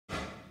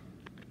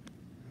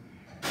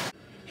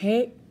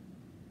Hey.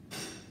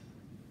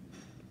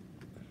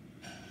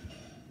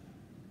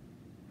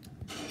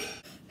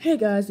 Hey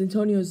guys,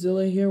 Antonio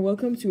Zilla here.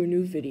 Welcome to a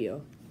new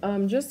video.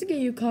 Just to get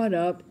you caught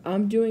up,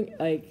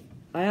 I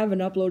haven't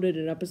uploaded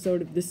an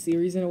episode of this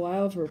series in a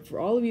while.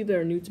 For all of you that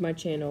are new to my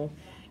channel,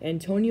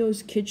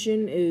 Antonio's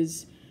Kitchen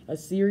is a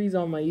series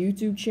on my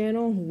YouTube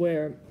channel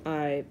where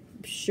I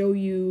show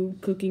you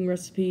cooking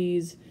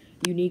recipes,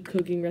 unique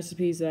cooking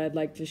recipes that I'd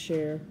like to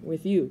share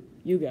with you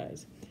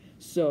guys.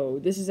 So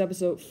this is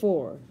episode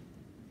 4.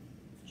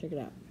 Check it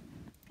out.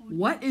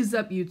 What is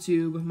up,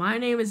 YouTube? My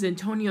name is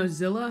Antonio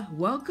Zilla.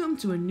 Welcome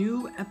to a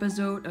new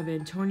episode of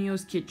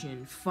Antonio's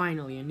Kitchen.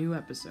 Finally, a new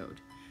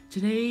episode.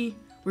 Today,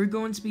 we're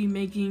going to be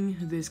making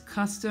this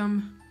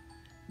custom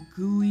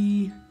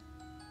gooey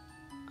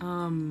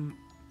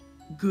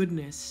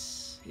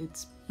goodness.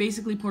 It's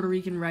basically Puerto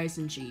Rican rice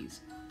and cheese.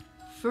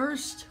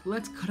 First,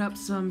 let's cut up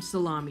some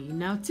salami.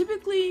 Now,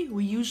 typically,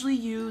 we usually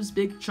use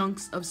big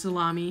chunks of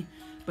salami,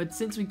 but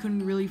since we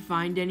couldn't really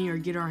find any or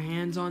get our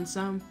hands on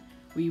some,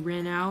 we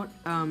ran out.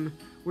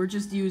 We're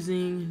just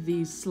using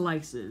these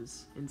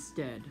slices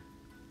instead.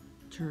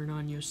 Turn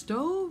on your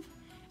stove,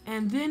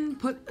 and then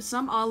put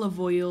some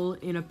olive oil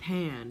in a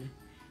pan,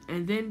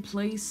 and then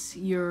place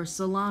your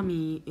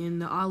salami in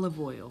the olive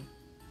oil.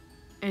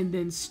 And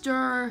then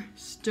stir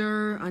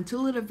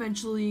until it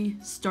eventually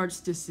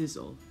starts to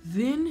sizzle.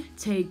 Then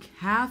take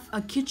half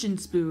a kitchen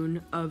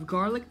spoon of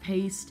garlic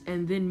paste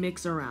and then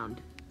mix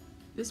around.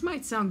 This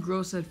might sound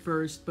gross at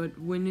first, but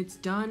when it's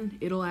done,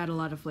 it'll add a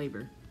lot of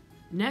flavor.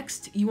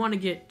 Next, you want to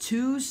get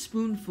 2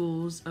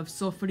 spoonfuls of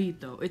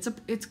sofrito.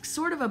 It's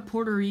sort of a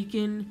Puerto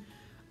Rican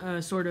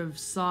sort of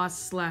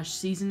sauce /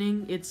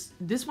 seasoning.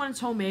 This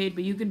one's homemade,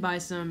 but you can buy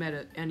some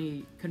at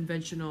any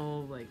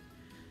conventional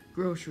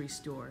grocery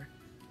store.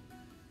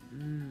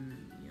 Yummy.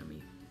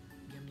 Yum,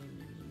 yum,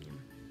 yum, yum.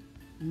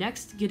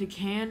 Next, get a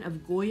can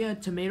of Goya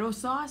tomato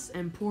sauce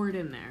and pour it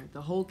in there,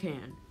 the whole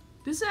can.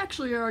 This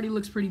actually already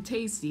looks pretty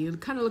tasty. It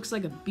kind of looks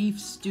like a beef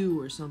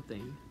stew or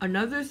something.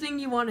 Another thing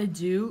you want to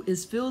do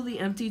is fill the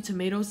empty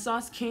tomato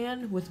sauce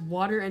can with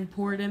water and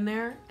pour it in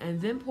there,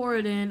 and then pour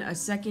it in a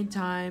second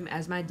time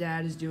as my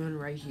dad is doing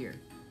right here.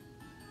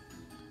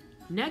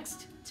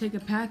 Next, take a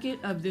packet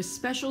of this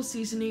special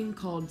seasoning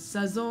called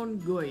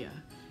Sazon Goya.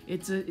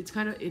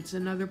 It's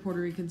another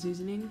Puerto Rican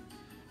seasoning,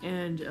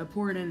 and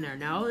pour it in there.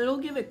 Now it'll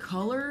give it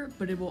color,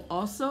 but it will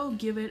also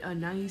give it a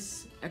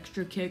nice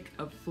extra kick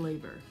of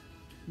flavor.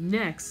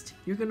 Next,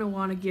 you're going to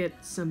want to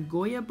get some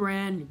Goya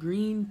brand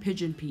green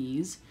pigeon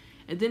peas,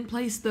 and then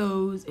place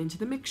those into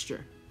the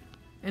mixture.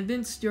 And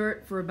then stir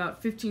it for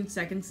about 15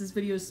 seconds. This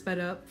video is sped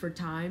up for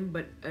time,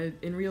 but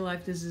in real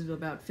life this is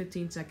about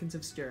 15 seconds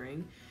of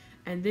stirring.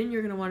 And then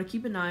you're going to want to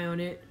keep an eye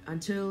on it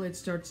until it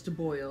starts to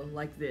boil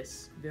like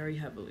this, very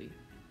heavily.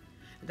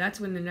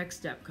 That's when the next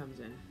step comes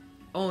in.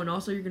 Oh, and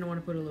also you're going to want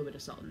to put a little bit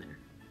of salt in there.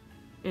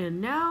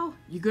 And now,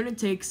 you're going to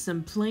take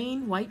some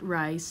plain white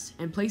rice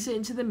and place it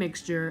into the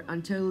mixture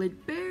until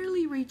it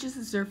barely reaches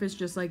the surface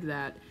just like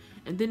that,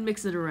 and then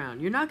mix it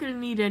around. You're not going to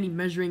need any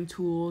measuring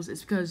tools.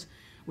 It's because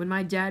when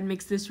my dad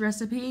makes this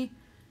recipe,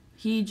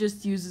 he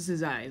just uses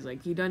his eyes.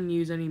 He doesn't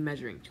use any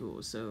measuring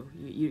tools, so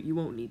you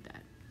won't need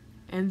that.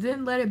 And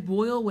then let it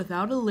boil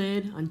without a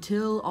lid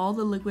until all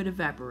the liquid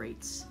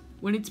evaporates.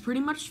 When it's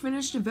pretty much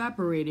finished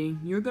evaporating,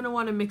 you're going to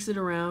want to mix it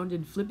around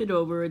and flip it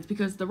over. It's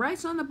because the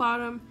rice on the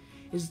bottom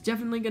is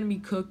definitely going to be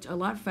cooked a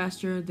lot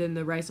faster than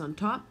the rice on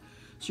top.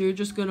 So you're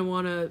just going to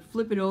want to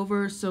flip it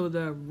over so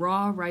the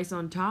raw rice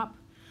on top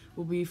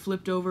will be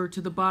flipped over to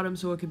the bottom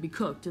so it can be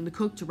cooked, and the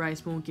cooked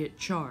rice won't get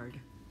charred.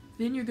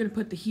 Then you're going to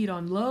put the heat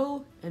on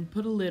low and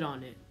put a lid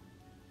on it.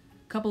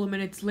 A couple of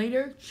minutes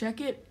later, check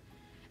it,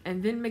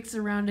 and then mix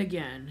around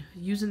again,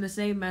 using the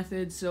same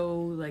method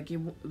so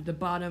the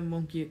bottom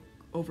won't get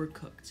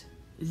overcooked.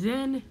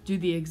 Then do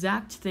the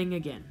exact thing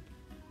again.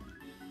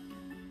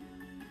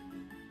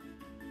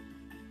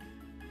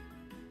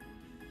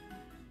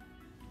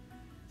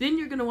 Then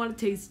you're going to want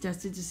to taste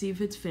test it to see if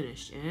it's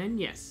finished. And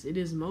yes, it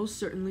is most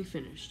certainly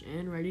finished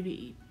and ready to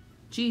eat.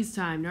 Cheese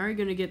time. Now you're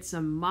going to get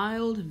some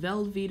mild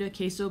Velveeta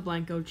Queso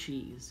Blanco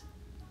cheese.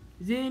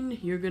 Then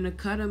you're going to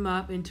cut them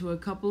up into a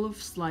couple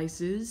of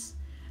slices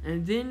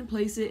and then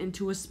place it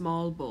into a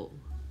small bowl.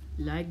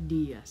 Like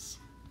this.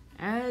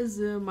 As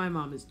my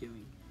mom is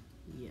doing.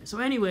 Yeah. So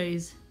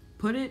anyways,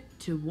 put it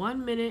to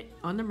 1 minute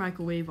on the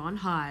microwave on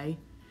high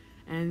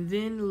and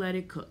then let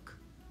it cook.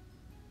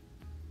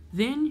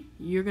 Then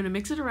you're going to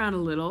mix it around a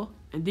little,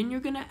 and then you're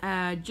going to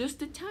add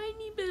just a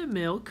tiny bit of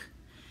milk,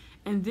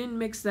 and then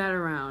mix that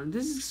around.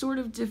 This is sort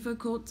of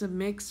difficult to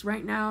mix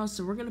right now,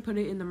 so we're going to put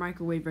it in the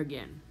microwave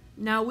again.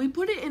 Now, we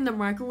put it in the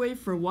microwave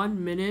for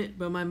 1 minute,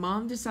 but my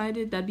mom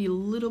decided that'd be a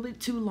little bit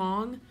too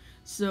long,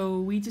 so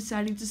we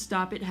decided to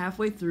stop it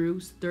halfway through,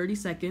 30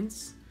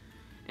 seconds.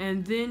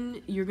 And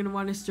then you're going to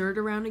want to stir it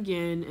around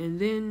again, and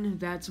then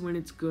that's when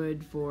it's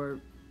good for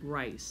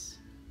rice.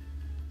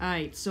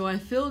 Alright, so I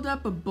filled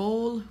up a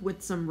bowl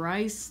with some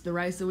rice, the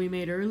rice that we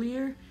made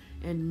earlier,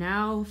 and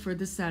now for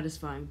the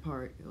satisfying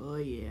part. Oh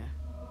yeah.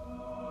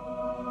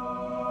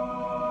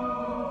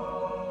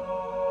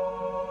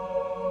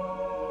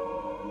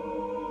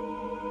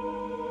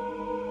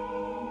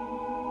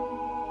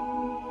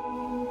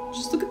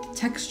 Just look at the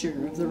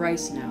texture of the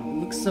rice now. It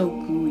looks so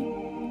gooey.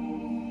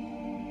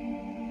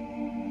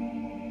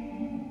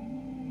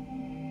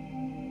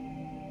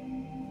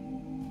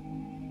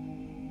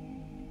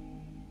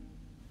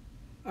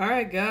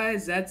 Alright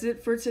guys, that's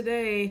it for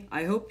today.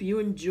 I hope you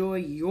enjoy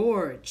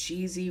your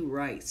cheesy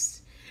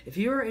rice. If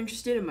you are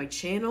interested in my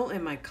channel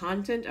and my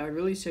content, I would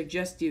really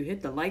suggest you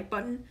hit the like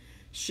button,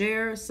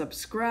 share,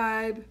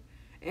 subscribe,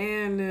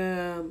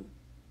 and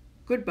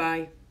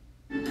goodbye.